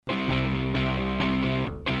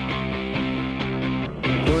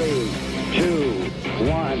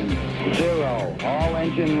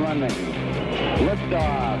engine running.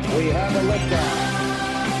 Liftoff. We have a liftoff.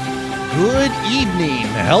 Good evening.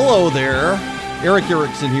 Hello there. Erick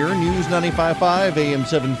Erickson here, News 95.5, AM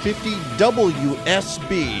 750,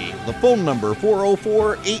 WSB. The phone number,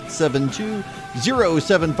 404-872-0750,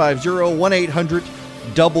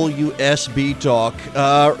 1-800-WSB Talk.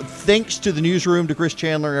 Thanks to the newsroom, to Chris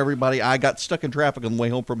Chandler, everybody. I got stuck in traffic on the way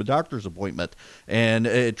home from a doctor's appointment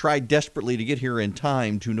and tried desperately to get here in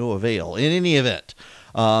time to no avail. In any event,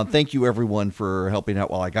 thank you, everyone, for helping out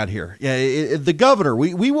while I got here. Yeah, the governor,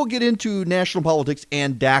 we will get into national politics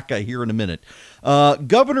and DACA here in a minute.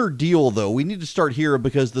 Governor deal, though, we need to start here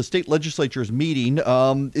because the state legislature is meeting.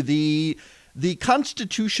 The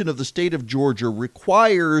Constitution of the state of Georgia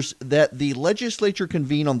requires that the legislature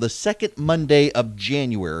convene on the second Monday of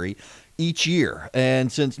January each year.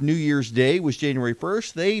 And since New Year's Day was January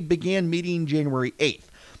 1st, they began meeting January 8th.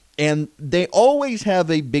 And they always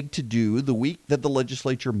have a big to-do the week that the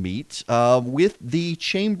legislature meets with the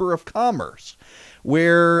Chamber of Commerce,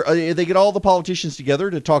 where they get all the politicians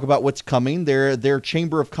together to talk about what's coming, their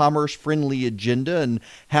Chamber of Commerce friendly agenda, and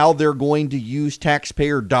how they're going to use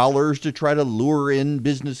taxpayer dollars to try to lure in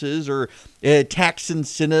businesses or tax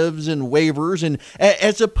incentives and waivers. And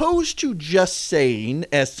as opposed to just saying,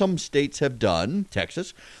 as some states have done,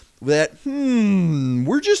 Texas, that,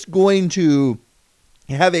 we're just going to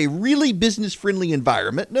have a really business-friendly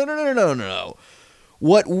environment. No.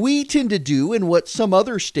 What we tend to do and what some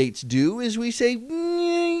other states do is we say,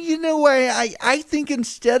 I think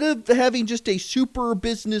instead of having just a super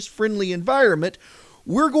business-friendly environment,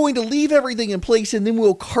 we're going to leave everything in place and then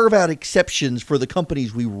we'll carve out exceptions for the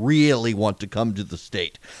companies we really want to come to the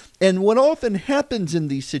state. And what often happens in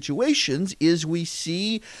these situations is we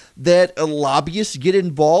see that lobbyists get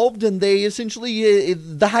involved and they essentially,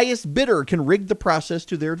 the highest bidder can rig the process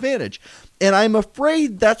to their advantage. And I'm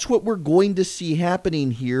afraid that's what we're going to see happening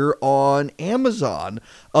here on Amazon,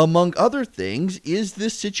 among other things, is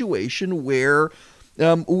this situation where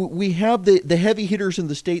we have the heavy hitters in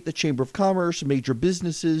the state, the Chamber of Commerce, major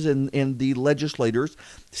businesses, and the legislators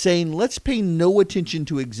saying, let's pay no attention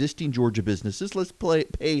to existing Georgia businesses. Let's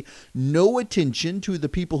pay no attention to the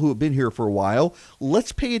people who have been here for a while.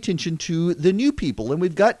 Let's pay attention to the new people. And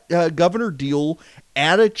we've got Governor Deal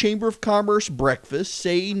at a Chamber of Commerce breakfast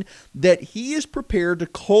saying that he is prepared to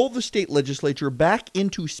call the state legislature back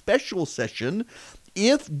into special session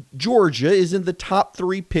if Georgia is in the top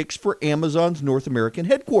 3 picks for Amazon's North American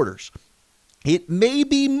headquarters. It may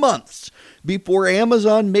be months before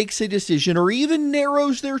Amazon makes a decision or even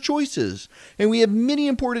narrows their choices. And we have many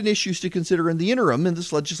important issues to consider in the interim in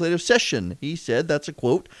this legislative session. He said, that's a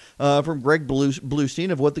quote from Greg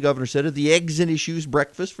Bluestein of what the governor said at the Eggs and Issues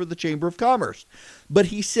breakfast for the Chamber of Commerce. But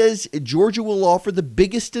he says Georgia will offer the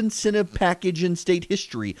biggest incentive package in state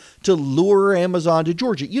history to lure Amazon to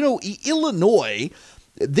Georgia. Illinois,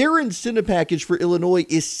 their incentive package for Illinois,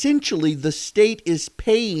 essentially the state is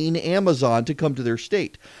paying Amazon to come to their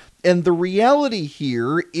state. And the reality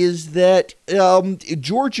here is that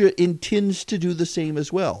Georgia intends to do the same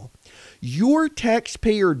as well. Your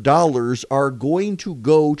taxpayer dollars are going to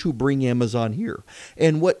go to bring Amazon here.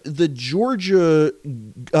 And what the Georgia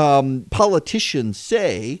politicians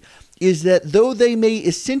say is that though they may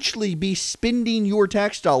essentially be spending your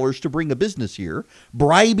tax dollars to bring a business here,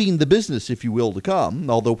 bribing the business, if you will, to come,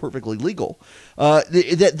 although perfectly legal,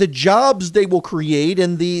 the jobs they will create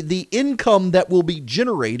and the income that will be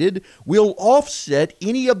generated will offset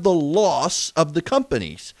any of the loss of the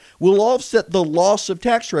companies, will offset the loss of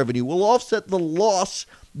tax revenue, will offset the loss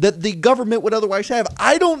that the government would otherwise have.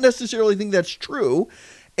 I don't necessarily think that's true.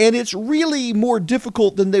 And it's really more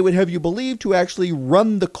difficult than they would have you believe to actually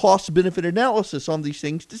run the cost-benefit analysis on these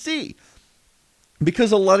things to see,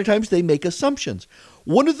 because a lot of times they make assumptions.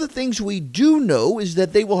 One of the things we do know is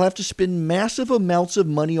that they will have to spend massive amounts of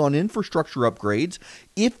money on infrastructure upgrades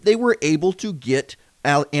if they were able to get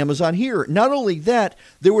Amazon here. Not only that,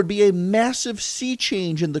 there would be a massive sea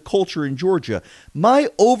change in the culture in Georgia. My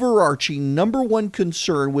overarching number one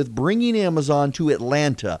concern with bringing Amazon to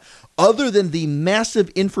Atlanta, other than the massive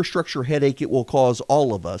infrastructure headache it will cause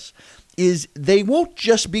all of us, is they won't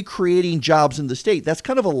just be creating jobs in the state. That's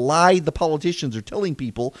kind of a lie the politicians are telling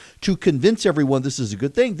people to convince everyone this is a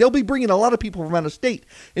good thing. They'll be bringing a lot of people from out of state,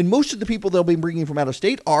 and most of the people they'll be bringing from out of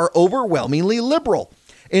state are overwhelmingly liberal.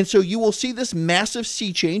 And so you will see this massive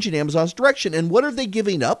sea change in Amazon's direction. And what are they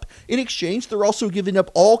giving up in exchange? They're also giving up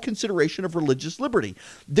all consideration of religious liberty.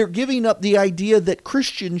 They're giving up the idea that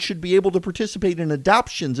Christians should be able to participate in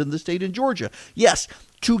adoptions in the state of Georgia. Yes,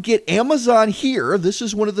 to get Amazon here, this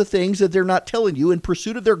is one of the things that they're not telling you, in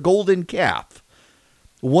pursuit of their golden calf.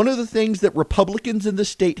 One of the things that Republicans in the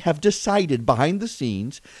state have decided behind the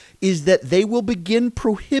scenes is that they will begin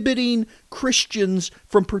prohibiting Christians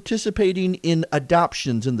from participating in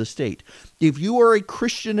adoptions in the state. If you are a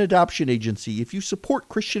Christian adoption agency, if you support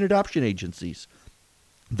Christian adoption agencies,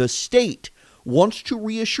 the state wants to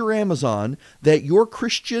reassure Amazon that your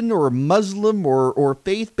Christian or Muslim or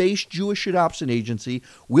faith-based Jewish adoption agency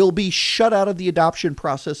will be shut out of the adoption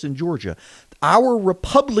process in Georgia. Our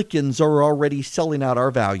Republicans are already selling out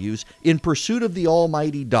our values in pursuit of the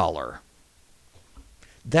almighty dollar.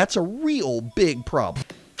 That's a real big problem.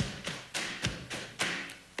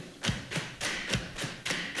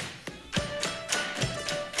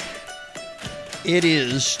 It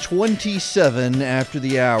is 27 after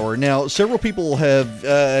the hour. Now, several people have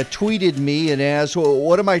tweeted me and asked, well,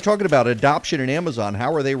 what am I talking about? Adoption and Amazon,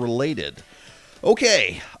 how are they related?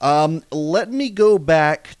 Okay, let me go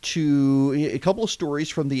back to a couple of stories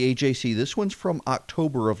from the AJC. This one's from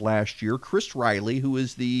October of last year. Chris Riley, who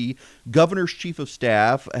is the governor's chief of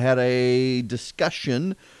staff, had a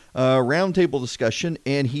discussion, roundtable discussion,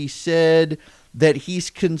 and he said that he's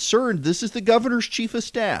concerned. This is the governor's chief of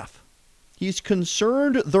staff. He's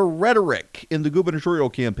concerned the rhetoric in the gubernatorial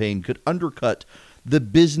campaign could undercut the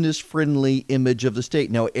business-friendly image of the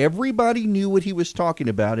state. Now, everybody knew what he was talking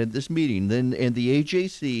about at this meeting, and the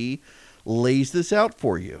AJC lays this out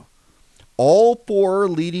for you. All four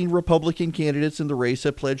leading Republican candidates in the race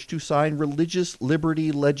have pledged to sign religious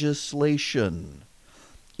liberty legislation.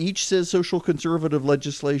 Each says social conservative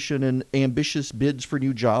legislation and ambitious bids for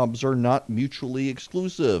new jobs are not mutually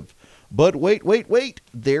exclusive. But wait.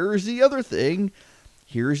 There's the other thing.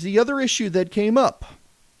 Here's the other issue that came up.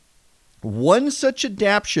 One such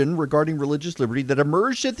adaptation regarding religious liberty that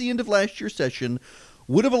emerged at the end of last year's session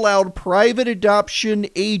would have allowed private adoption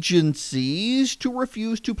agencies to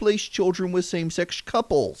refuse to place children with same-sex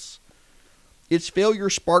couples. Its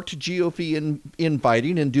failure sparked GOP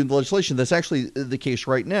infighting and doomed the legislation. That's actually the case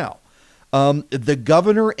right now. The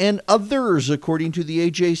governor and others, according to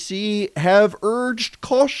the AJC, have urged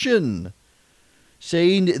caution,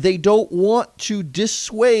 saying they don't want to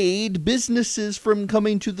dissuade businesses from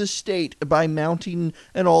coming to the state by mounting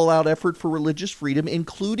an all-out effort for religious freedom,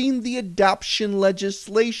 including the adoption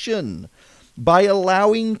legislation. By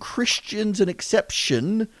allowing Christians an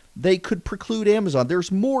exception, they could preclude Amazon.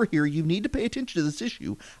 There's more here. You need to pay attention to this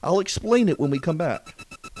issue. I'll explain it when we come back.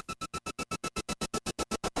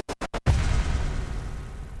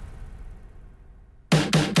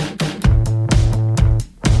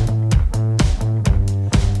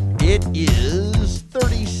 It is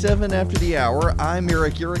 37 after the hour. I'm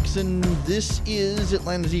Erick Erickson. This is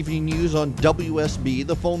Atlanta's Evening News on WSB.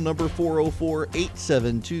 The phone number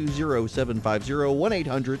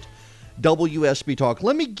 404-872-0750, 1-800-WSB Talk.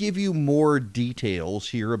 Let me give you more details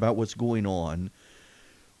here about what's going on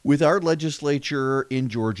with our legislature in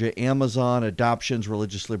Georgia, Amazon, adoptions,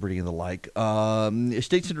 religious liberty, and the like.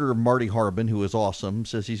 State Senator Marty Harbin, who is awesome,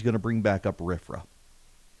 says he's going to bring back up RFRA.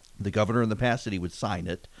 The governor in the past said he would sign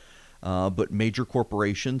it. But major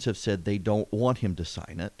corporations have said they don't want him to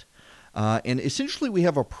sign it. And essentially we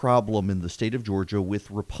have a problem in the state of Georgia with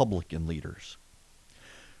Republican leaders.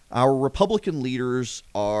 Our Republican leaders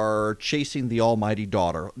are chasing the almighty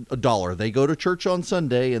dollar. They go to church on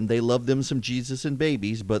Sunday and they love them some Jesus and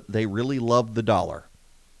babies, but they really love the dollar.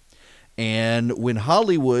 And when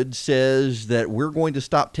Hollywood says that we're going to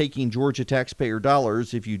stop taking Georgia taxpayer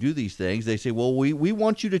dollars if you do these things, they say, well, we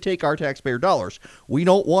want you to take our taxpayer dollars. We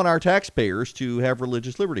don't want our taxpayers to have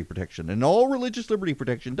religious liberty protection. And all religious liberty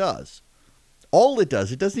protection does, it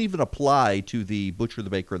doesn't even apply to the butcher, the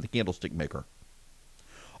baker, and the candlestick maker.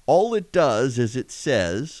 All it does is it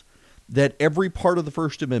says that every part of the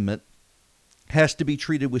First Amendment has to be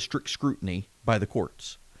treated with strict scrutiny by the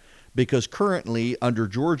courts. Because currently, under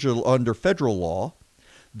federal law,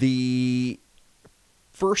 the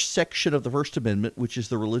first section of the First Amendment, which is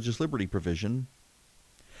the religious liberty provision,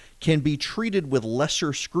 can be treated with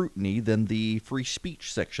lesser scrutiny than the free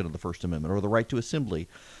speech section of the First Amendment or the right to assembly.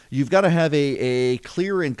 You've got to have a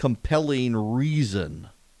clear and compelling reason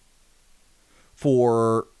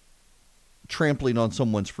for trampling on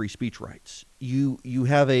someone's free speech rights. You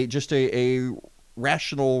have just a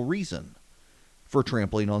rational reason for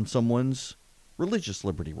trampling on someone's religious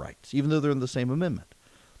liberty rights, even though they're in the same amendment.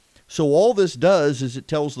 So all this does is it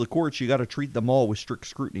tells the courts you got to treat them all with strict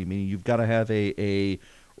scrutiny, meaning you've got to have a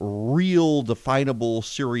real, definable,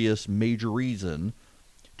 serious, major reason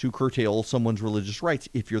to curtail someone's religious rights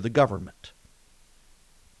if you're the government.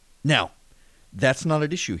 Now, that's not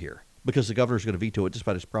an issue here, because the governor's going to veto it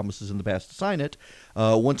despite his promises in the past to sign it.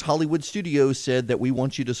 Once Hollywood Studios said that we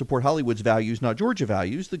want you to support Hollywood's values, not Georgia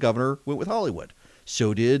values, the governor went with Hollywood.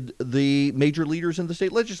 So did the major leaders in the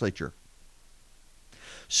state legislature.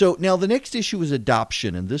 So now the next issue is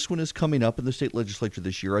adoption, and this one is coming up in the state legislature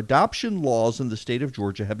this year. Adoption laws in the state of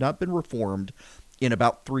Georgia have not been reformed in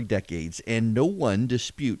about 3 decades, and no one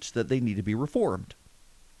disputes that they need to be reformed.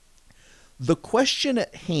 The question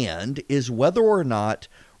at hand is whether or not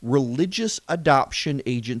religious adoption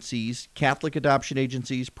agencies, Catholic adoption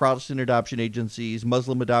agencies, Protestant adoption agencies,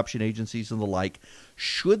 Muslim adoption agencies, and the like,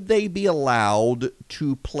 should they be allowed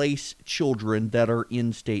to place children that are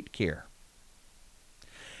in state care?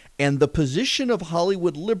 And the position of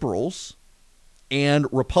Hollywood liberals and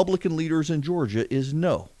Republican leaders in Georgia is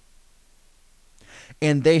no.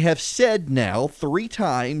 And they have said now 3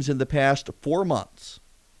 times in the past 4 months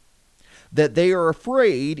that they are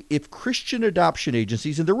afraid if Christian adoption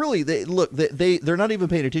agencies, and they're not even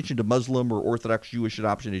paying attention to Muslim or Orthodox Jewish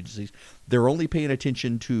adoption agencies. They're only paying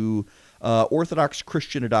attention to Orthodox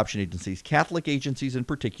Christian adoption agencies, Catholic agencies in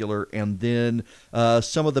particular, and then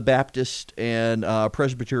some of the Baptist and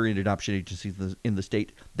Presbyterian adoption agencies in the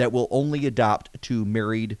state that will only adopt to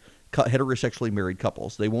heterosexually married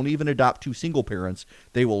couples. They won't even adopt to single parents.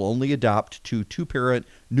 They will only adopt to 2-parent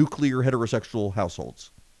nuclear heterosexual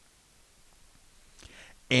households.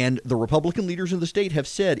 And the Republican leaders in the state have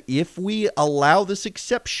said, if we allow this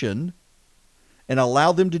exception and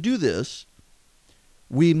allow them to do this,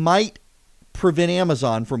 we might prevent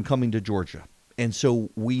Amazon from coming to Georgia. And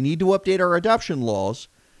so we need to update our adoption laws,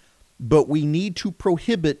 but we need to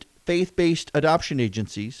prohibit faith-based adoption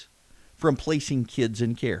agencies from placing kids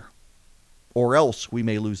in care, or else we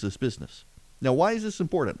may lose this business. Now, why is this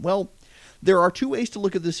important? Well, there are 2 ways to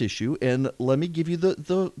look at this issue, and let me give you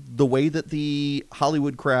the way that the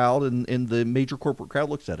Hollywood crowd and the major corporate crowd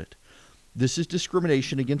looks at it. This is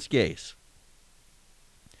discrimination against gays.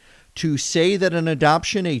 To say that an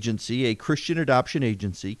adoption agency, a Christian adoption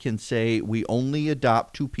agency, can say we only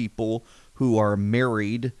adopt to people who are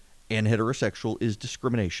married and heterosexual is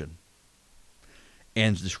discrimination.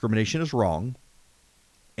 And discrimination is wrong,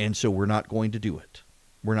 and so we're not going to do it.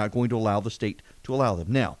 We're not going to allow the state to allow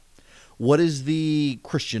them. Now, what is the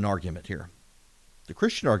Christian argument here? The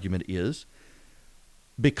Christian argument is,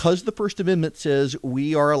 because the First Amendment says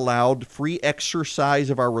we are allowed free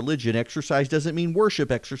exercise of our religion, exercise doesn't mean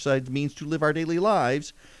worship, exercise means to live our daily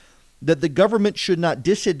lives, that the government should not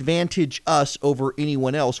disadvantage us over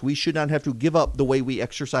anyone else. We should not have to give up the way we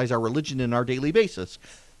exercise our religion in our daily basis.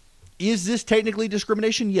 Is this technically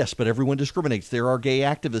discrimination? Yes, but everyone discriminates. There are gay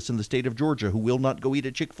activists in the state of Georgia who will not go eat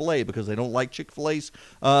at Chick-fil-A because they don't like Chick-fil-A's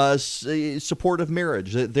support of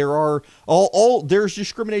marriage. There's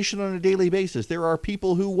discrimination on a daily basis. There are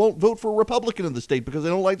people who won't vote for a Republican in the state because they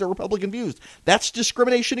don't like their Republican views. That's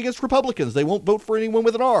discrimination against Republicans. They won't vote for anyone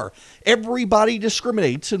with an R. Everybody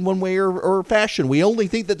discriminates in one way or fashion. We only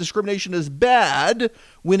think that discrimination is bad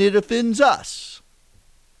when it offends us.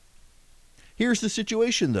 Here's the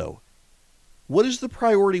situation, though. What is the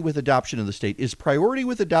priority with adoption in the state? Is priority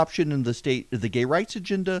with adoption in the state the gay rights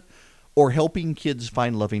agenda or helping kids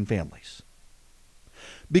find loving families?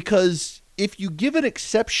 Because if you give an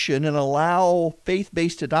exception and allow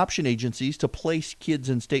faith-based adoption agencies to place kids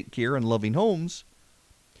in state care and loving homes,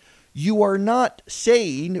 you are not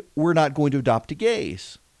saying we're not going to adopt to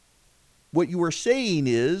gays. What you are saying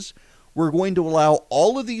is we're going to allow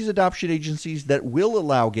all of these adoption agencies that will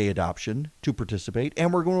allow gay adoption to participate,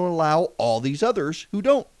 and we're going to allow all these others who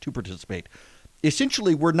don't to participate.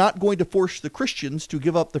 Essentially, we're not going to force the Christians to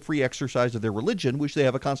give up the free exercise of their religion, which they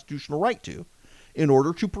have a constitutional right to, in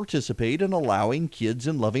order to participate in allowing kids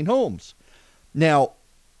in loving homes. Now,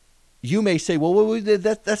 you may say, well,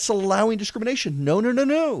 that's allowing discrimination.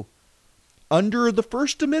 No. Under the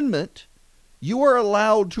First Amendment, you are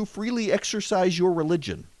allowed to freely exercise your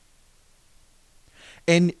religion.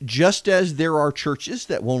 And just as there are churches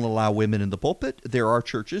that won't allow women in the pulpit, there are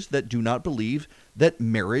churches that do not believe that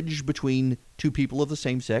marriage between 2 people of the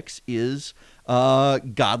same sex is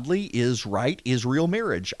godly, is right, is real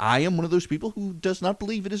marriage. I am one of those people who does not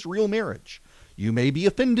believe it is real marriage. You may be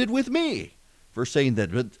offended with me for saying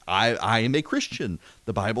that, but I am a Christian.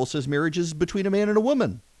 The Bible says marriage is between a man and a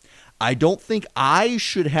woman. I don't think I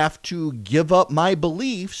should have to give up my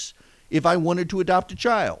beliefs if I wanted to adopt a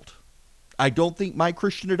child. I don't think my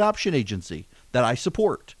Christian adoption agency that I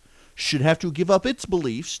support should have to give up its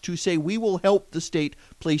beliefs to say we will help the state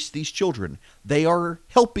place these children. They are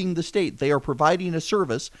helping the state. They are providing a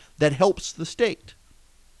service that helps the state.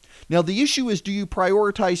 Now, the issue is, do you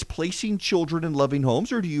prioritize placing children in loving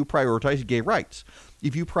homes, or do you prioritize gay rights?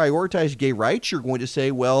 If you prioritize gay rights, you're going to say,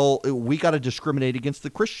 well, we got to discriminate against the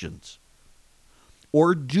Christians.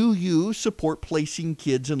 Or do you support placing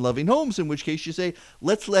kids in loving homes, in which case you say,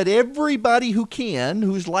 let's let everybody who can,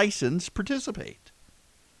 who's licensed, participate?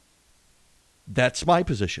 That's my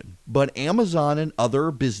position. But Amazon and other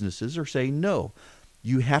businesses are saying, no,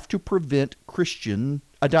 you have to prevent Christian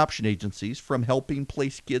adoption agencies from helping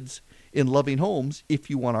place kids in loving homes if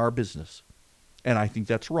you want our business. And I think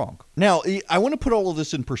that's wrong. Now, I want to put all of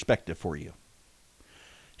this in perspective for you.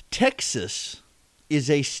 Texas is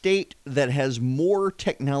a state that has more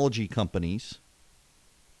technology companies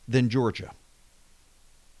than Georgia.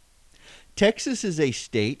 Texas is a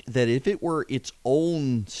state that if it were its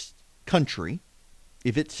own country,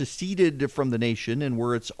 if it seceded from the nation and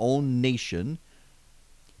were its own nation,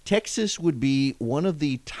 Texas would be one of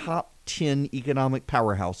the top 10 economic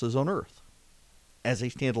powerhouses on earth as a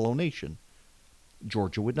standalone nation.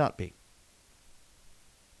 Georgia would not be.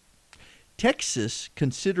 Texas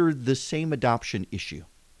considered the same adoption issue.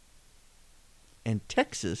 And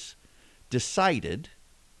Texas decided,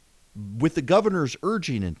 with the governor's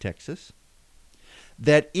urging in Texas,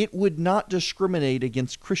 that it would not discriminate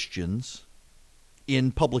against Christians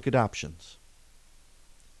in public adoptions.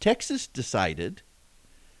 Texas decided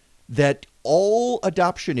that all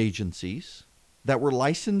adoption agencies that were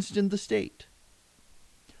licensed in the state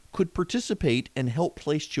could participate and help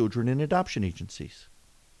place children in adoption agencies.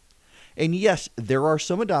 And yes, there are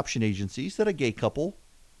some adoption agencies that a gay couple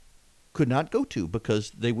could not go to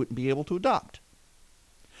because they wouldn't be able to adopt.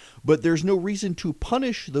 But there's no reason to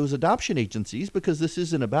punish those adoption agencies because this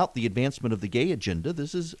isn't about the advancement of the gay agenda.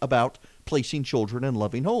 This is about placing children in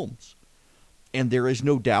loving homes. And there is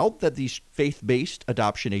no doubt that these faith-based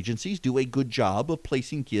adoption agencies do a good job of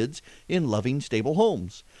placing kids in loving, stable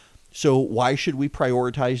homes. So why should we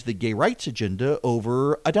prioritize the gay rights agenda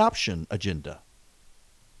over adoption agenda?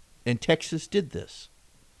 And Texas did this.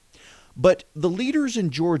 But the leaders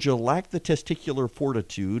in Georgia lack the testicular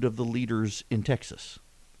fortitude of the leaders in Texas.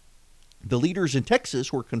 The leaders in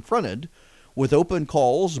Texas were confronted with open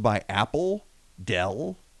calls by Apple,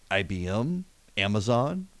 Dell, IBM,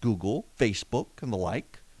 Amazon, Google, Facebook, and the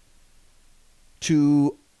like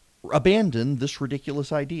to abandon this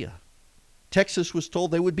ridiculous idea. Texas was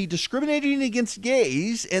told they would be discriminating against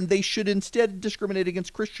gays and they should instead discriminate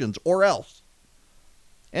against Christians or else.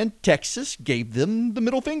 And Texas gave them the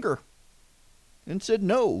middle finger and said,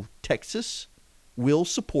 no, Texas will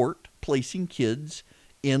support placing kids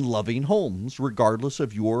in loving homes regardless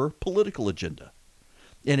of your political agenda.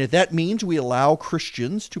 And if that means we allow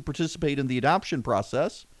Christians to participate in the adoption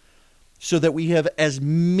process so that we have as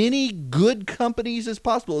many good companies as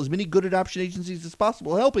possible, as many good adoption agencies as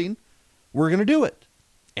possible helping, we're going to do it.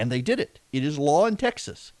 And they did it. It is law in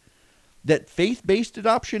Texas that faith-based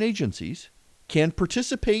adoption agencies can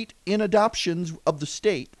participate in adoptions of the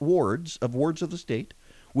state, wards of the state,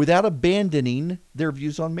 without abandoning their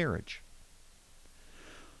views on marriage.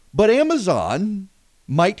 But Amazon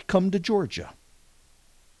might come to Georgia.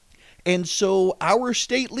 And so our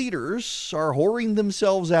state leaders are whoring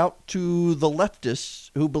themselves out to the leftists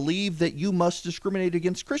who believe that you must discriminate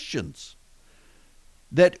against Christians,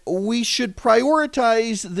 that we should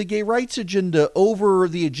prioritize the gay rights agenda over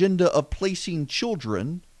the agenda of placing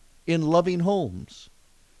children in loving homes.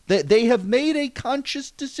 That they have made a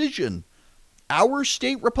conscious decision, our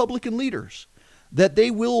state Republican leaders, that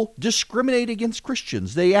they will discriminate against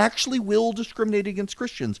Christians. They actually will discriminate against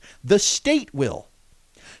Christians. The state will.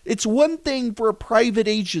 It's one thing for a private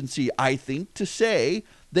agency, I think, to say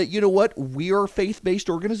that, you know what, we are a faith-based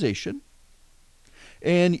organization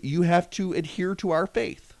and you have to adhere to our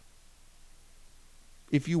faith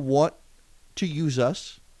if you want to use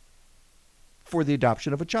us for the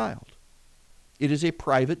adoption of a child. It is a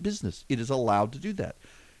private business. It is allowed to do that.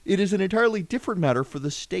 It is an entirely different matter for the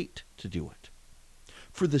state to do it.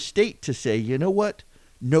 For the state to say, you know what,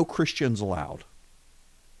 no Christians allowed.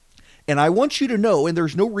 And I want you to know, and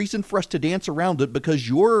there's no reason for us to dance around it because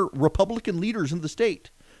your Republican leaders in the state,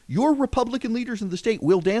 will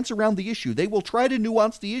dance around the issue. They will try to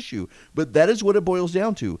nuance the issue, but that is what it boils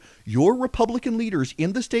down to. Your Republican leaders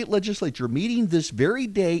in the state legislature meeting this very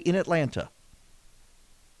day in Atlanta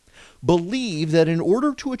believe that in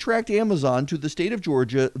order to attract Amazon to the state of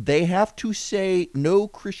Georgia, they have to say no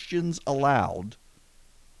Christians allowed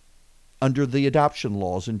under the adoption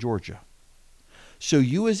laws in Georgia. So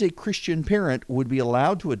you as a Christian parent would be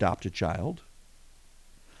allowed to adopt a child,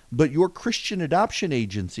 but your Christian adoption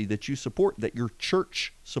agency that you support, that your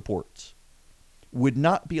church supports, would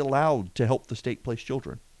not be allowed to help the state place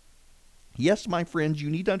children. Yes, my friends,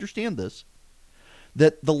 you need to understand this,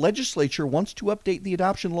 that the legislature wants to update the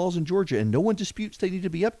adoption laws in Georgia, and no one disputes they need to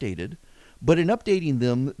be updated, But in updating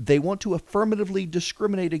them, they want to affirmatively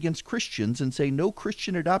discriminate against Christians and say no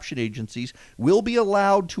Christian adoption agencies will be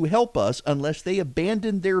allowed to help us unless they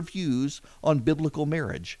abandon their views on biblical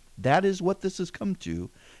marriage. That is what this has come to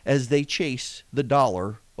as they chase the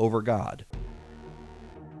dollar over God.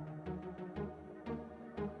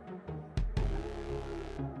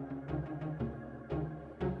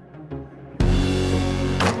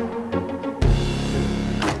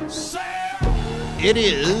 It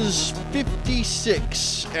is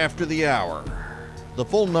 56 after the hour. The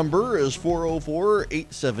phone number is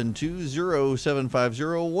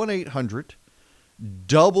 404-872-0750,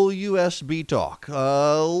 1-800-WSB Talk.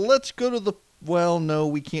 Let's go to the... Well, no,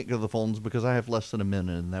 we can't go to the phones because I have less than a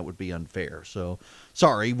minute, and that would be unfair. So,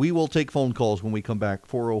 sorry, we will take phone calls when we come back.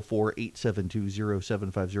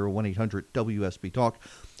 404-872-0750, 1-800-WSB Talk.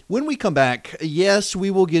 When we come back, yes,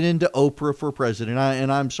 we will get into Oprah for president.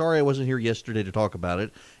 And I'm sorry I wasn't here yesterday to talk about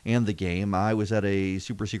it and the game. I was at a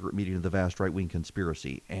super secret meeting of the vast right-wing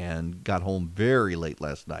conspiracy and got home very late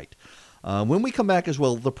last night. When we come back as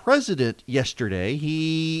well, the president yesterday,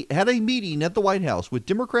 he had a meeting at the White House with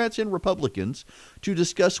Democrats and Republicans to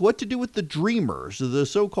discuss what to do with the Dreamers, the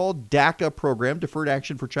so-called DACA program, Deferred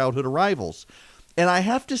Action for Childhood Arrivals. And I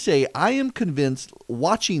have to say, I am convinced,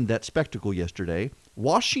 watching that spectacle yesterday,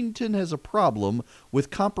 Washington has a problem with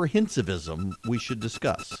comprehensivism we should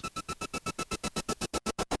discuss.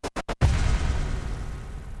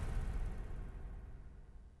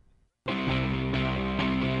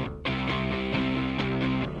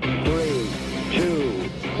 Three, two,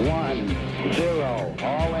 1, 0.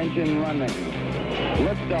 All engine running.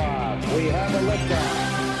 Liftoff. We have a liftoff.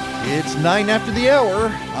 It's 9 after the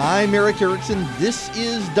hour. I'm Erick Erickson. This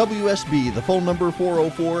is WSB. The phone number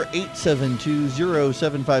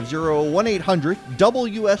 404-872-0750,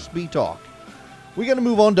 1-800-WSB Talk. We got to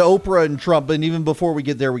move on to Oprah and Trump, and even before we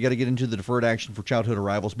get there, we got to get into the Deferred Action for Childhood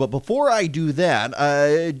Arrivals. But before I do that,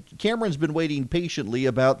 Cameron's been waiting patiently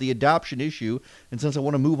about the adoption issue, and since I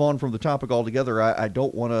want to move on from the topic altogether, I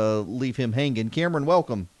don't want to leave him hanging. Cameron,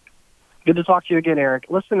 welcome. Good to talk to you again, Eric.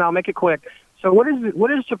 Listen, I'll make it quick. So what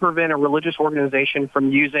is to prevent a religious organization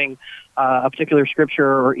from using a particular scripture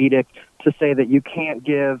or edict to say that you can't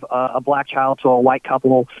give a black child to a white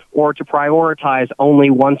couple, or to prioritize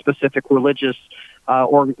only one specific religious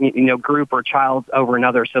group or child over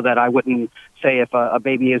another, so that I wouldn't say if a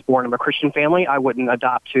baby is born of a Christian family, I wouldn't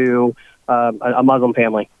adopt to a Muslim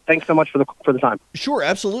family. Thanks so much for the time. Sure,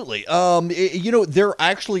 absolutely. There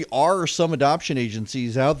actually are some adoption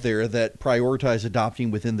agencies out there that prioritize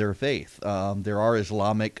adopting within their faith. There are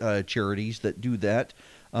Islamic charities that do that,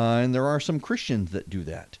 and there are some Christians that do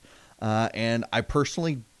that. And I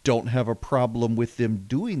personally don't have a problem with them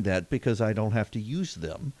doing that because I don't have to use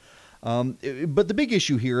them. But the big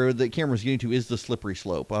issue here that Cameron's getting to is the slippery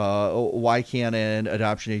slope. Why can't an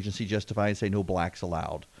adoption agency justify and say no blacks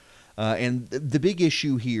allowed? And the big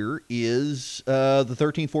issue here is the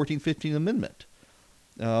 13th, 14th, 15th Amendment.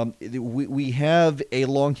 We have a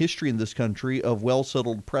long history in this country of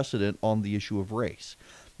well-settled precedent on the issue of race.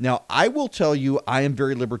 Now, I will tell you I am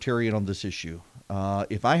very libertarian on this issue.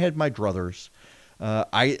 If I had my druthers,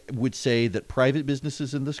 I would say that private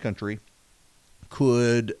businesses in this country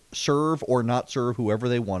could serve or not serve whoever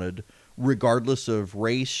they wanted, regardless of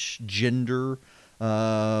race, gender,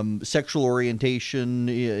 sexual orientation,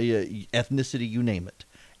 ethnicity, you name it.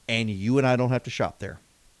 And you and I don't have to shop there.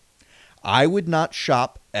 I would not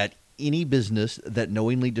shop at any business that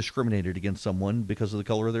knowingly discriminated against someone because of the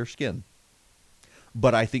color of their skin.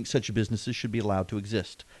 But I think such businesses should be allowed to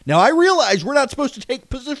exist. Now, I realize we're not supposed to take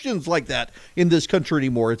positions like that in this country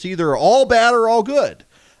anymore. It's either all bad or all good.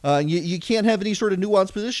 You can't have any sort of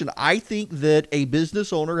nuanced position. I think that a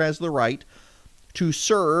business owner has the right to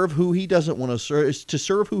serve who he doesn't want to serve, to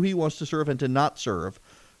serve who he wants to serve, and to not serve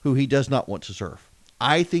who he does not want to serve.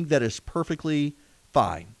 I think that is perfectly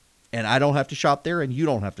fine. And I don't have to shop there, and you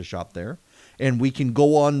don't have to shop there. And we can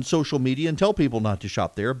go on social media and tell people not to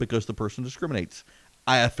shop there because the person discriminates.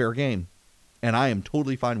 I have fair game. And I am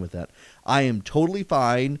totally fine with that. I am totally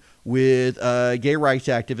fine with gay rights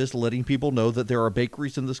activists letting people know that there are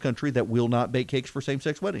bakeries in this country that will not bake cakes for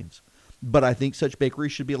same-sex weddings. But I think such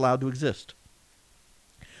bakeries should be allowed to exist.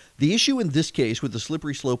 The issue in this case with the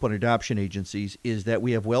slippery slope on adoption agencies is that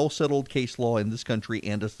we have well-settled case law in this country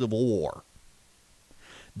and a civil war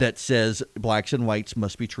that says blacks and whites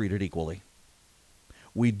must be treated equally.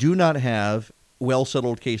 We do not have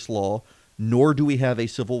well-settled case law, nor do we have a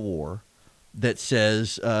civil war that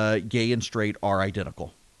says gay and straight are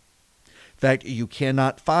identical. In fact, you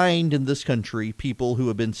cannot find in this country people who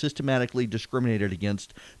have been systematically discriminated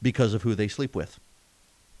against because of who they sleep with.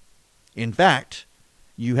 In fact,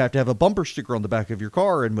 You have to have a bumper sticker on the back of your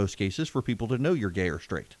car in most cases for people to know you're gay or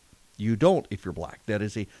straight. You don't if you're black. That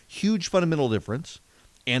is a huge fundamental difference.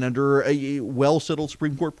 And under a well-settled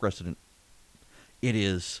Supreme Court precedent, it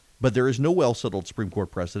is. But there is no well-settled Supreme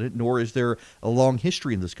Court precedent, nor is there a long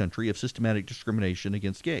history in this country of systematic discrimination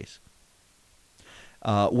against gays.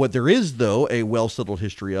 What there is, though, a well-settled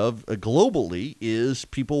history of globally is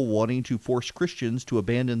people wanting to force Christians to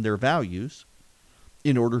abandon their values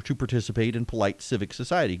in order to participate in polite civic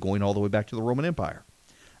society, going all the way back to the Roman Empire.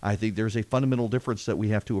 I think there's a fundamental difference that we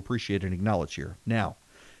have to appreciate and acknowledge here. Now,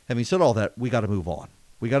 having said all that, we got to move on.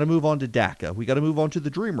 We got to move on to DACA. We got to move on to the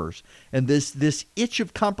Dreamers and this itch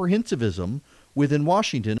of comprehensivism within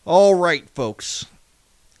Washington. All right, folks.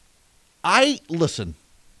 Listen.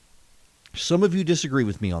 Some of you disagree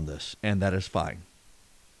with me on this, and that is fine.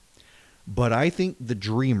 But I think the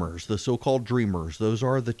Dreamers, the so-called Dreamers, those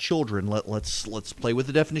are the children. Let's play with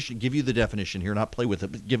the definition. Give you the definition here, not play with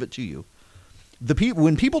it, but give it to you.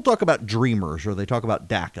 When people talk about Dreamers or they talk about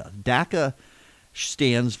DACA, DACA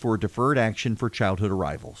stands for Deferred Action for Childhood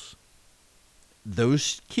Arrivals.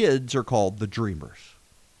 Those kids are called the Dreamers.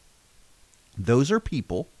 Those are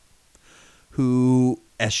people who,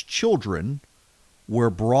 as children, were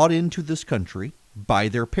brought into this country by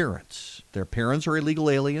their parents. Their parents are illegal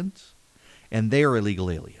aliens, and they are illegal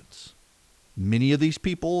aliens. Many of these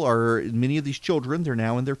children, they're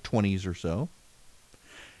now in their 20s or so,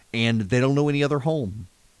 and they don't know any other home.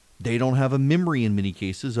 They don't have a memory in many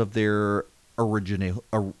cases of their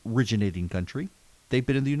originating country. They've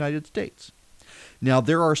been in the United States. Now,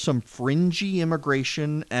 there are some fringy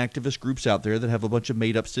immigration activist groups out there that have a bunch of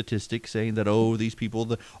made-up statistics saying that, these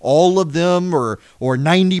people, all of them or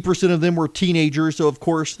 90% of them were teenagers, so of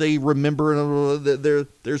course they remember.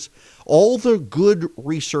 There's all the good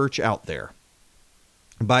research out there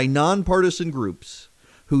by nonpartisan groups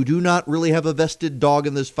who do not really have a vested dog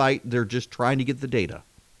in this fight. They're just trying to get the data.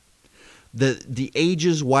 The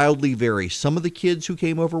ages wildly vary. Some of the kids who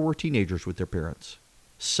came over were teenagers with their parents.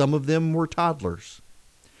 Some of them were toddlers.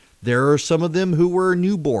 There are some of them who were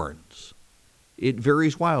newborns. It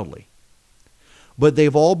varies wildly. But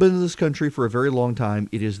they've all been in this country for a very long time.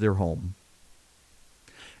 It is their home.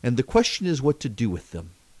 And the question is what to do with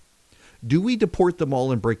them. Do we deport them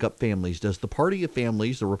all and break up families? Does the party of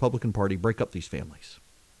families, the Republican Party, break up these families?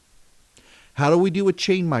 How do we deal with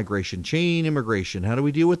chain migration, chain immigration? How do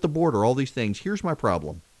we deal with the border? All these things. Here's my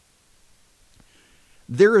problem.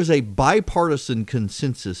 There is a bipartisan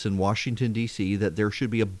consensus in Washington, D.C. that there should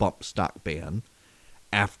be a bump stock ban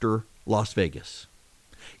after Las Vegas.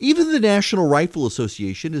 Even the National Rifle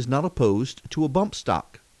Association is not opposed to a bump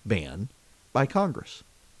stock ban by Congress.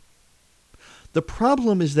 The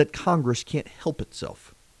problem is that Congress can't help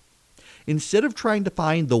itself. Instead of trying to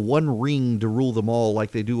find the one ring to rule them all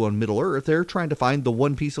like they do on Middle Earth, they're trying to find the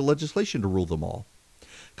one piece of legislation to rule them all.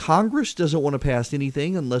 Congress doesn't want to pass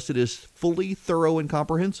anything unless it is fully thorough and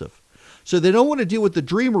comprehensive. So they don't want to deal with the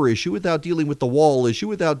Dreamer issue without dealing with the wall issue,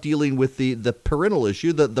 without dealing with the parental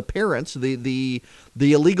issue, the parents, the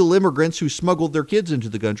illegal immigrants who smuggled their kids into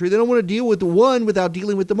the country. They don't want to deal with the one without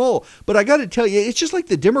dealing with them all. But I got to tell you, it's just like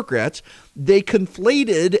the Democrats. They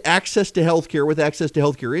conflated access to health care with access to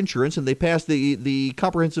health care insurance, and they passed the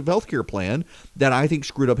comprehensive health care plan that I think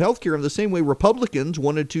screwed up health care in the same way Republicans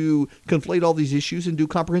wanted to conflate all these issues and do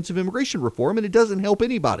comprehensive immigration reform, and it doesn't help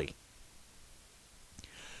anybody.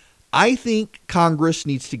 I think Congress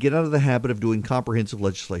needs to get out of the habit of doing comprehensive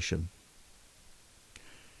legislation.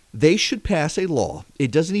 They should pass a law. It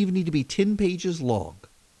doesn't even need to be 10 pages long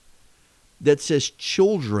that says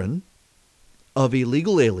children of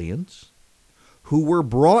illegal aliens who were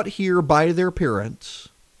brought here by their parents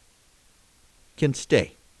can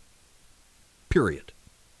stay. Period.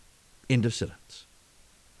 End of sentence.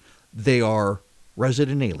 They are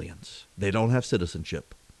resident aliens. They don't have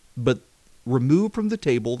citizenship. But remove from the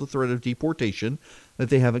table the threat of deportation that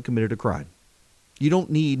they haven't committed a crime. You don't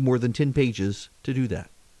need more than 10 pages to do that.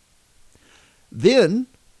 Then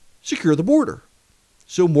secure the border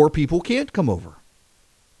so more people can't come over.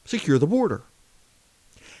 Secure the border.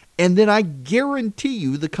 And then I guarantee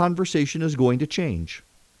you the conversation is going to change.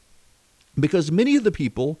 Because many of the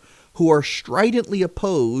people who are stridently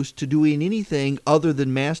opposed to doing anything other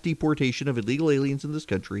than mass deportation of illegal aliens in this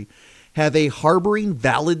country have a harboring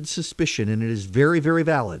valid suspicion, and it is very, very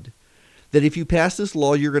valid, that if you pass this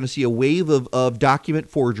law, you're going to see a wave of document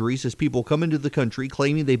forgeries as people come into the country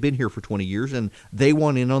claiming they've been here for 20 years and they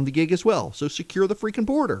want in on the gig as well. So secure the freaking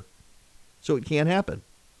border so it can't happen.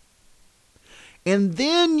 And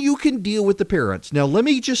then you can deal with the parents. Now, let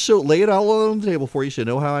me just lay it all on the table for you so you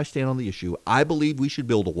know how I stand on the issue. I believe we should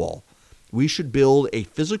build a wall. We should build a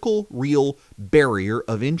physical, real barrier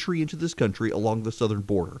of entry into this country along the southern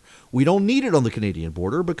border. We don't need it on the Canadian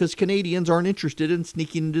border because Canadians aren't interested in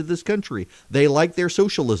sneaking into this country. They like their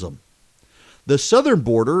socialism. The southern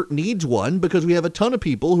border needs one because we have a ton of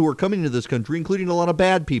people who are coming into this country, including a lot of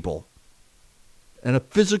bad people. And a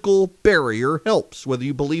physical barrier helps, whether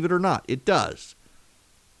you believe it or not. It does.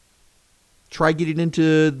 Try getting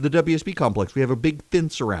into the WSB complex. We have a big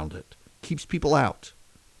fence around it. Keeps people out.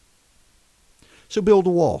 So build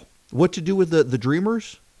a wall. What to do with the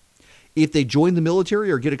dreamers? If they join the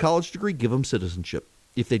military or get a college degree, give them citizenship.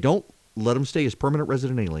 If they don't, let them stay as permanent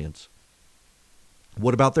resident aliens.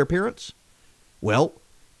 What about their parents? Well,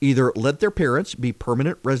 either let their parents be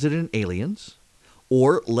permanent resident aliens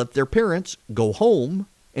or let their parents go home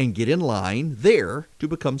and get in line there to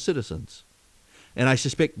become citizens. And I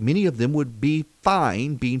suspect many of them would be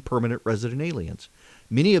fine being permanent resident aliens.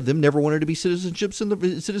 Many of them never wanted to be citizens in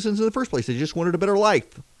the first place. They just wanted a better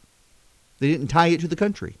life. They didn't tie it to the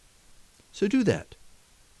country. So do that.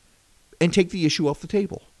 And take the issue off the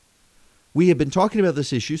table. We have been talking about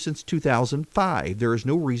this issue since 2005. There is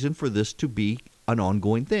no reason for this to be an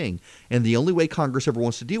ongoing thing. And the only way Congress ever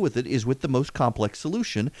wants to deal with it is with the most complex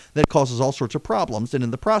solution that causes all sorts of problems and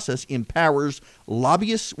in the process empowers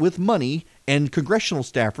lobbyists with money and congressional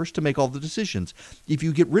staffers to make all the decisions. If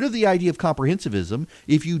you get rid of the idea of comprehensivism,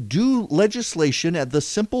 if you do legislation at the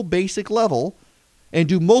simple basic level and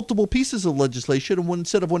do multiple pieces of legislation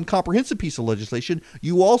instead of one comprehensive piece of legislation,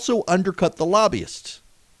 you also undercut the lobbyists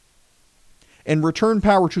and return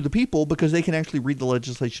power to the people because they can actually read the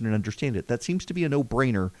legislation and understand it. That seems to be a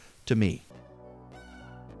no-brainer to me.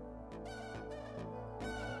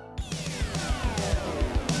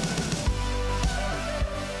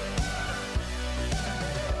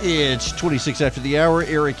 It's 26 after the hour.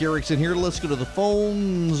 Erick's in here. Let's go to the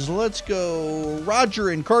phones. Let's go.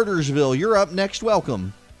 Roger in Cartersville. You're up next.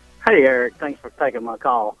 Welcome. Hey, Eric. Thanks for taking my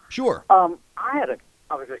call. Sure. I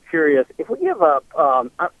was just curious, if we give up,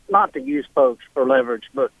 not to use folks for leverage,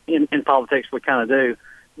 but in politics we kind of do,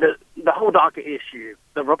 the whole DACA issue,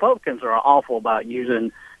 the Republicans are awful about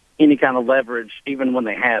using any kind of leverage, even when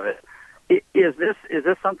they have it. Is this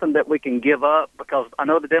something that we can give up? Because I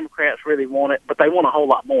know the Democrats really want it, but they want a whole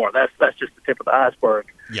lot more. That's just the tip of the iceberg.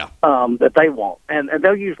 Yeah. That they want. And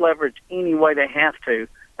they'll use leverage any way they have to,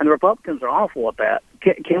 and the Republicans are awful at that.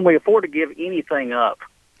 Can we afford to give anything up?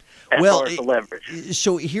 Well,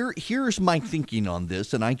 so here's my thinking on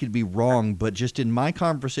this, and I could be wrong, but just in my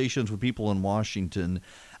conversations with people in Washington,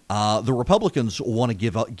 the Republicans want to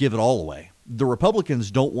give it all away. The Republicans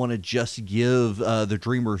don't want to just give the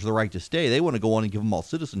Dreamers the right to stay. They want to go on and give them all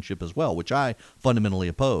citizenship as well, which I fundamentally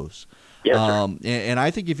oppose. Yes, sir. And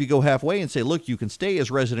I think if you go halfway and say, look, you can stay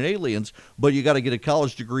as resident aliens, but you got to get a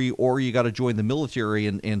college degree or you got to join the military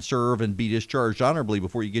and serve and be discharged honorably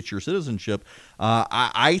before you get your citizenship,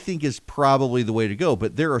 I think is probably the way to go.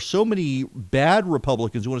 But there are so many bad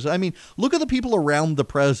Republicans who want to say, I mean, look at the people around the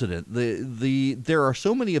president. There are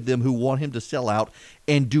so many of them who want him to sell out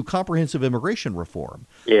and do comprehensive immigration reform.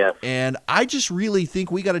 Yeah. And I just really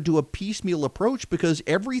think we got to do a piecemeal approach because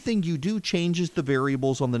everything you do changes the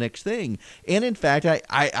variables on the next thing. And in fact,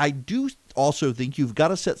 I do also think you've got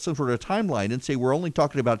to set some sort of timeline and say we're only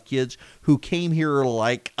talking about kids who came here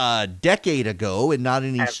like a decade ago and not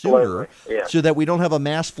any sooner, so that we don't have a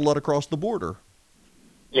mass flood across the border.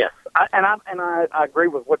 Yes, I agree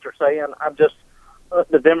with what you're saying. I'm just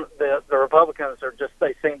the Republicans are just,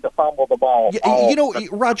 they seem to fumble the ball.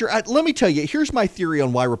 Roger, let me tell you, here's my theory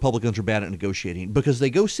on why Republicans are bad at negotiating. Because they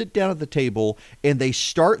go sit down at the table and they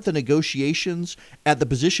start the negotiations at the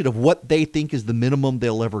position of what they think is the minimum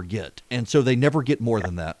they'll ever get. And so they never get more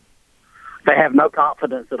than that. They have no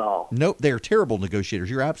confidence at all. Nope, they're terrible negotiators.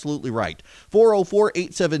 You're absolutely right.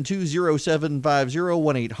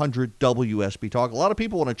 404-872-0750, 1-800-WSB Talk. A lot of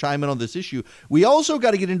people want to chime in on this issue. We also got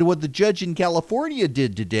to get into what the judge in California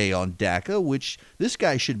did today on DACA, which this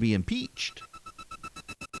guy should be impeached.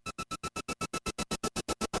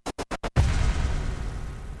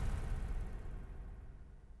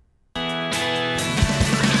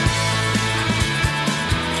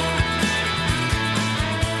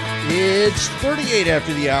 It's 38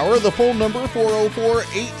 after the hour. The phone number,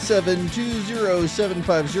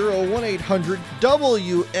 404-872-0750,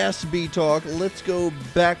 1-800-WSB Talk. Let's go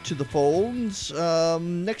back to the phones.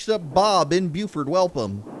 Next up, Bob in Buford.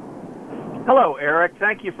 Welcome. Hello, Eric.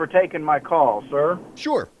 Thank you for taking my call, sir.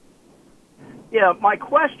 Sure. Yeah, my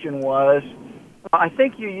question was, I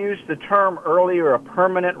think you used the term earlier, a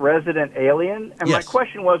permanent resident alien. And yes. My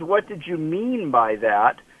question was, what did you mean by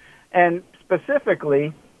that? And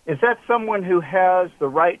specifically, is that someone who has the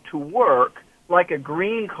right to work like a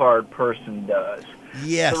green card person does.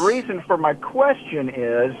 Yes. The reason for my question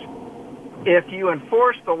is, if you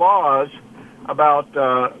enforce the laws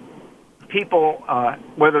about people,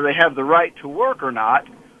 whether they have the right to work or not,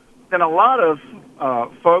 then a lot of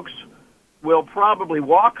folks will probably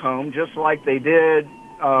walk home just like they did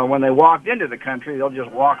when they walked into the country. They'll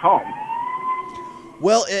just walk home.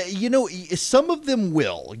 Well, some of them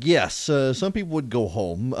will, yes. Some people would go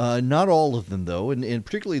home. Not all of them, though, and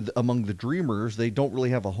particularly among the dreamers, they don't really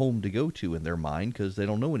have a home to go to in their mind because they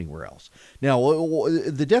don't know anywhere else. Now,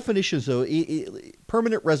 the definitions, though,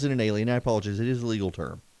 permanent resident alien, I apologize, it is a legal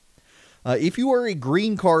term. If you are a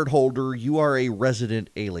green card holder, you are a resident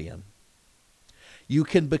alien. You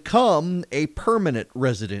can become a permanent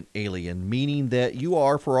resident alien, meaning that you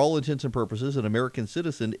are, for all intents and purposes, an American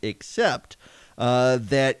citizen, except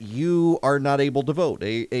that you are not able to vote.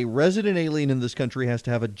 A resident alien in this country has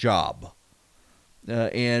to have a job.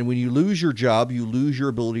 And when you lose your job, you lose your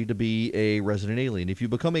ability to be a resident alien. If you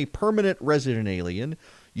become a permanent resident alien,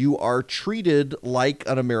 you are treated like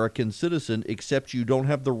an American citizen, except you don't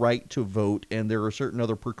have the right to vote, and there are certain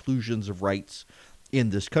other preclusions of rights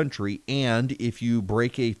in this country. And if you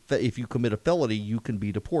commit a felony, you can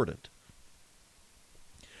be deported.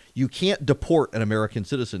 You can't deport an American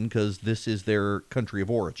citizen because this is their country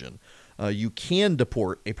of origin. You can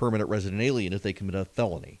deport a permanent resident alien if they commit a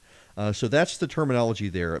felony. So that's the terminology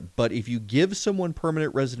there. But if you give someone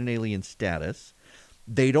permanent resident alien status,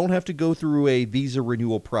 they don't have to go through a visa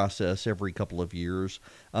renewal process every couple of years.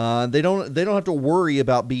 They don't have to worry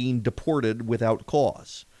about being deported without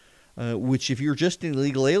cause. Which, if you're just an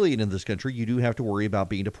illegal alien in this country, you do have to worry about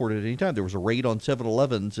being deported at any time. There was a raid on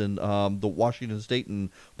 7-Elevens in the Washington State and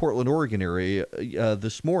Portland, Oregon area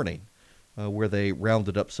this morning where they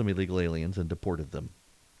rounded up some illegal aliens and deported them.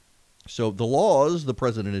 So the laws the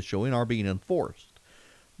president is showing are being enforced.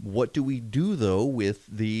 What do we do, though, with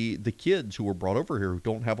the kids who were brought over here who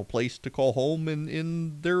don't have a place to call home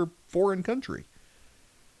in their foreign country?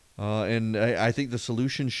 And I think the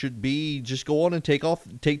solution should be just go on and take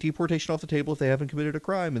deportation off the table if they haven't committed a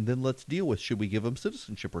crime, and then let's deal with, should we give them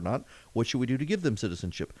citizenship or not? What should we do to give them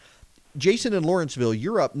citizenship? Jason in Lawrenceville,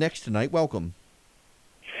 you're up next tonight. Welcome.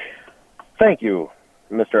 Thank you,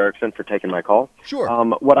 Mr. Erickson, for taking my call. Sure.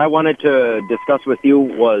 What I wanted to discuss with you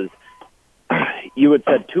was you had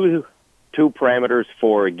said two parameters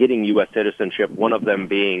for getting U.S. citizenship, one of them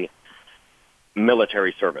being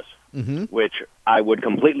military service. Mm-hmm. Which I would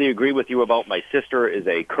completely agree with you about. My sister is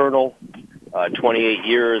a colonel, 28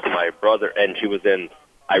 years. My brother, and she was in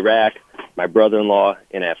Iraq. My brother-in-law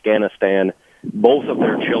in Afghanistan. Both of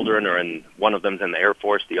their children are one of them's in the Air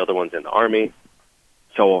Force, the other one's in the Army.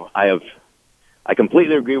 So I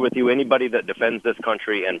completely agree with you. Anybody that defends this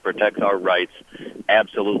country and protects our rights,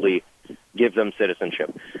 absolutely give them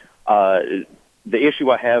citizenship. The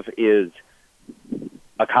issue I have is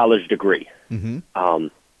a college degree. Mm-hmm.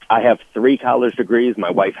 I have 3 college degrees. My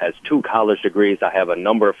wife has 2 college degrees. I have a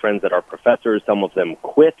number of friends that are professors. Some of them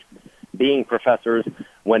quit being professors,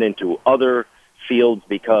 went into other fields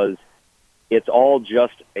because it's all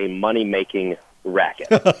just a money-making racket.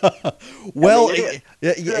 Well,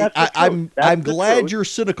 I'm glad you're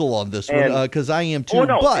cynical on this one because I am too. Oh,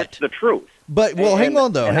 no, but it's the truth. But, well, hang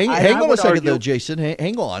on, though. Hang on a second, though, Jason.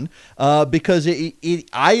 Hang on. Because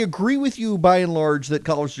I agree with you, by and large, that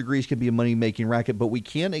college degrees can be a money-making racket, but we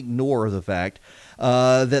can't ignore the fact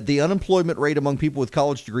that the unemployment rate among people with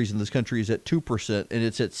college degrees in this country is at 2%, and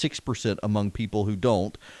it's at 6% among people who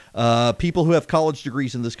don't. People who have college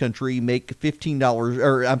degrees in this country make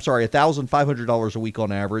 $1,500 a week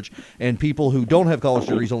on average, and people who don't have college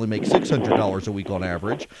degrees only make $600 a week on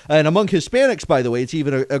average. And among Hispanics, by the way, it's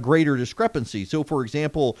even a greater discrepancy. So, for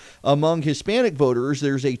example, among Hispanic voters,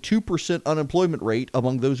 there's a 2% unemployment rate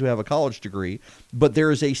among those who have a college degree, but there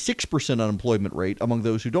is a 6% unemployment rate among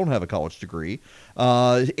those who don't have a college degree.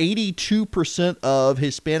 82% of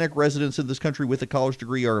Hispanic residents in this country with a college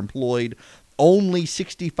degree are employed. Only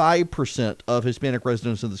 65% of Hispanic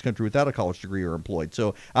residents in this country without a college degree are employed.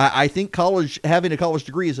 So I think having a college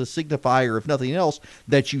degree is a signifier, if nothing else,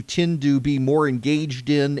 that you tend to be more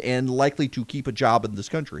engaged in and likely to keep a job in this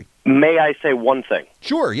country. May I say one thing?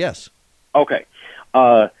 Sure, yes. Okay.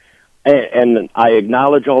 And I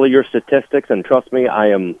acknowledge all of your statistics, and trust me, I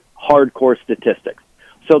am hardcore statistics.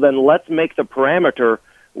 So then let's make the parameter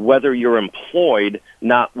whether you're employed,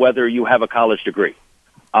 not whether you have a college degree.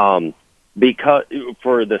 Because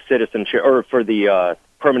for the citizenship or for the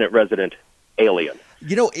permanent resident alien,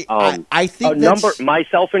 I think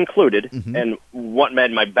myself included, mm-hmm. and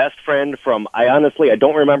my best friend from. I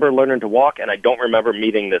don't remember learning to walk, and I don't remember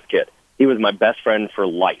meeting this kid. He was my best friend for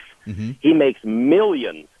life. Mm-hmm. He makes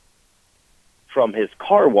millions from his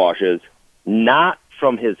car washes, not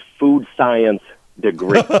from his food science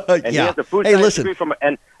degree. And he has a food science degree from,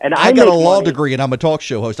 and I got a law degree and I'm a talk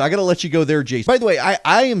show host. I got to let you go there, Jason. By the way,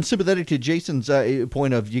 I am sympathetic to Jason's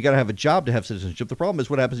point of you got to have a job to have citizenship. The problem is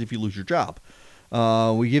what happens if you lose your job.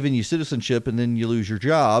 We're giving you citizenship and then you lose your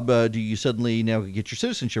job. Do you suddenly now get your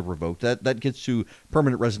citizenship revoked? That gets to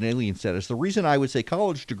permanent resident alien status. The reason I would say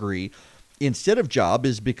college degree instead of job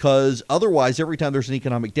is because otherwise every time there's an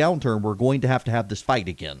economic downturn, we're going to have this fight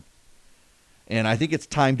again. And I think it's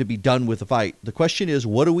time to be done with the fight. The question is,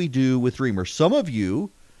 what do we do with Dreamers? Some of you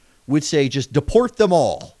would say just deport them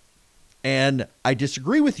all. And I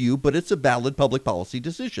disagree with you, but it's a valid public policy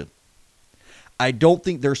decision. I don't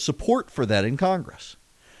think there's support for that in Congress.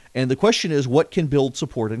 And the question is, what can build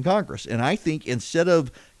support in Congress? And I think instead of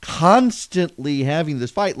constantly having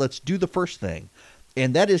this fight, let's do the first thing.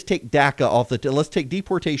 And that is take DACA off the let's take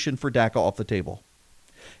deportation for DACA off the table.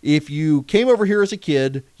 If you came over here as a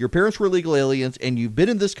kid, your parents were illegal aliens, and you've been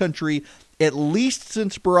in this country at least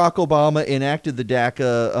since Barack Obama enacted the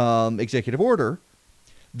DACA executive order,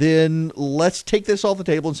 then let's take this off the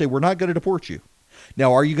table and say we're not going to deport you.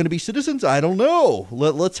 Now, are you going to be citizens? I don't know.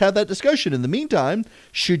 Let's have that discussion. In the meantime,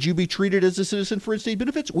 should you be treated as a citizen for in-state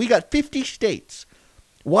benefits? We got 50 states.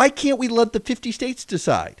 Why can't we let the 50 states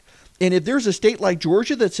decide? And if there's a state like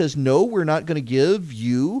Georgia that says, no, we're not going to give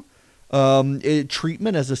you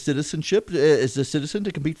treatment as a citizen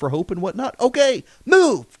to compete for hope and whatnot. Okay,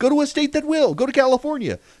 move. Go to a state that will. Go to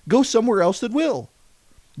California. Go somewhere else that will.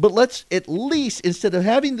 But let's at least, instead of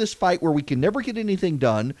having this fight where we can never get anything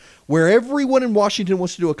done, where everyone in Washington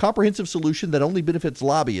wants to do a comprehensive solution that only benefits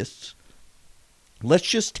lobbyists, let's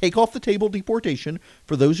just take off the table deportation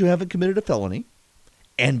for those who haven't committed a felony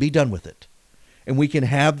and be done with it. And we can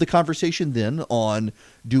have the conversation then on,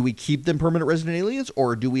 do we keep them permanent resident aliens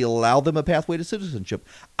or do we allow them a pathway to citizenship?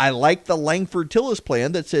 I like the Langford-Tillis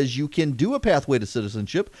plan that says you can do a pathway to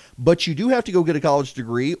citizenship, but you do have to go get a college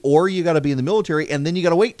degree or you got to be in the military and then you got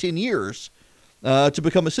to wait 10 years to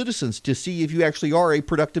become a citizen to see if you actually are a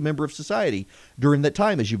productive member of society during that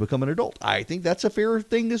time as you become an adult. I think that's a fair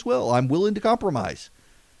thing as well. I'm willing to compromise.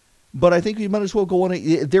 But I think we might as well go on.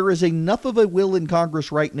 There is enough of a will in Congress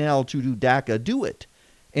right now to do DACA. Do it.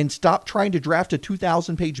 And stop trying to draft a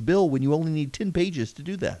 2,000-page bill when you only need 10 pages to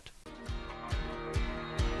do that.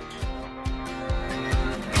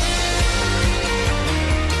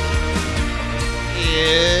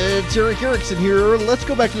 It's Erick Erickson here. Let's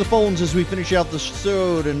go back to the phones as we finish out the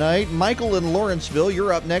show tonight. Michael in Lawrenceville,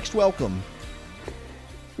 you're up next. Welcome.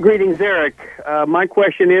 Greetings, Eric. My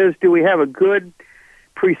question is, do we have a good,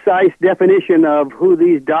 precise definition of who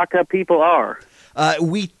these DACA people are?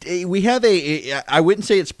 We have I wouldn't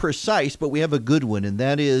say it's precise, but we have a good one, and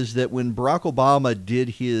that is that when Barack Obama did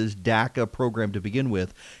his DACA program to begin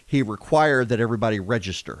with, he required that everybody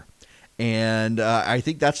register. And I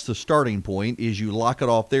think that's the starting point, is you lock it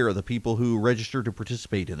off there, the people who register to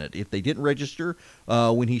participate in it. If they didn't register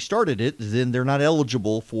when he started it, then they're not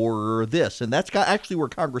eligible for this. And that's actually where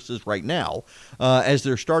Congress is right now as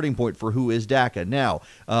their starting point for who is DACA. Now,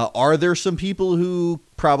 are there some people who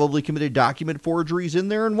probably committed document forgeries in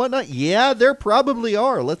there and whatnot? Yeah, there probably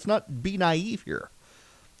are. Let's not be naive here.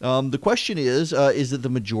 The question is it the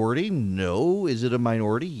majority? No. Is it a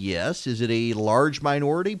minority? Yes. Is it a large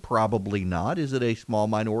minority? Probably not. Is it a small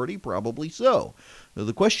minority? Probably so. Now,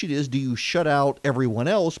 the question is, do you shut out everyone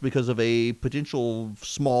else because of a potential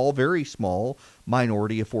small, very small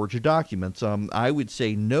minority of forged documents? I would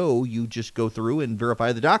say no. You just go through and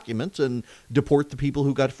verify the documents and deport the people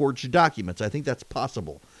who got forged documents. I think that's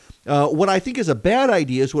possible. What I think is a bad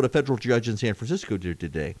idea is what a federal judge in San Francisco did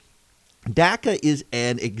today. DACA is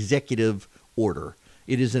an executive order.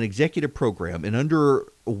 It is an executive program, and under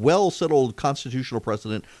well-settled constitutional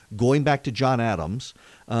precedent going back to John Adams,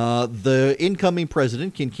 the incoming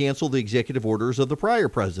president can cancel the executive orders of the prior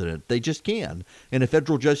president. They just can. And a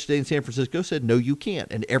federal judge today in San Francisco said, no, you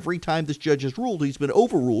can't. And every time this judge has ruled, he's been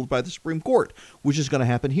overruled by the Supreme Court, which is going to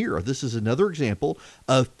happen here. This is another example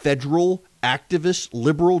of federal activist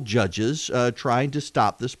liberal judges trying to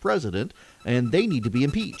stop this president, and they need to be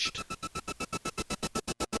impeached.